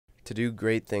To do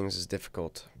great things is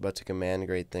difficult, but to command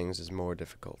great things is more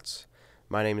difficult.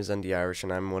 My name is NDirish,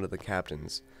 and I'm one of the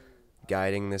captains,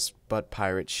 guiding this butt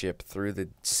pirate ship through the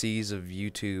seas of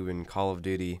YouTube and Call of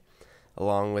Duty,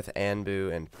 along with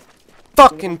Anbu and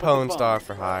fucking Pwn Star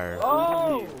for Hire.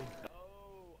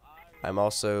 I'm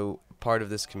also part of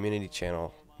this community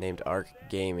channel named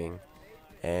arCGaming,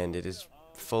 and it is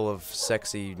full of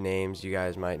sexy names you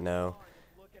guys might know,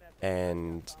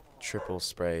 and triple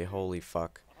spray, holy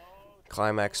fuck.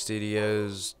 Climax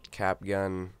Studios,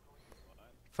 Capgun,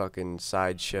 fucking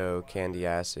Sideshow, Candy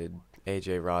Acid,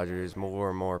 AJ Rogers, more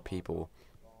and more people.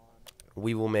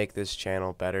 We will make this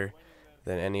channel better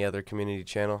than any other community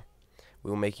channel. We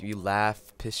will make you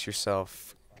laugh, piss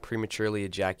yourself, prematurely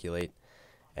ejaculate.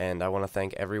 And I want to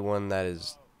thank everyone that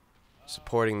is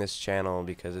supporting this channel,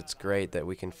 because it's great that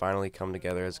we can finally come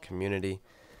together as a community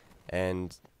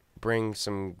and bring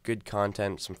some good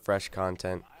content, some fresh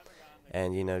content,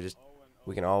 and you know, just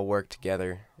we can all work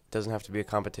together. It doesn't have to be a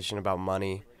competition about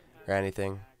money or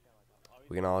anything.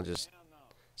 We can all just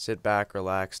sit back,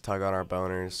 relax, tug on our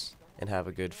boners, and have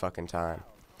a good fucking time.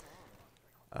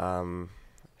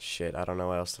 Shit, I don't know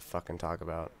what else to fucking talk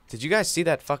about. Did you guys see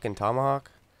that fucking tomahawk?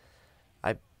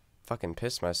 I fucking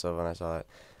pissed myself when I saw it.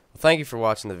 Well, thank you for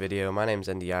watching the video. My name's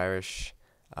NDirish.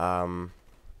 My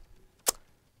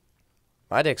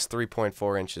dick's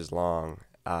 3.4 inches long.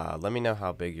 Let me know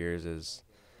how big yours is.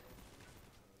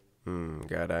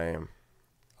 God, I am.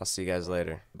 I'll see you guys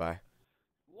later. Bye.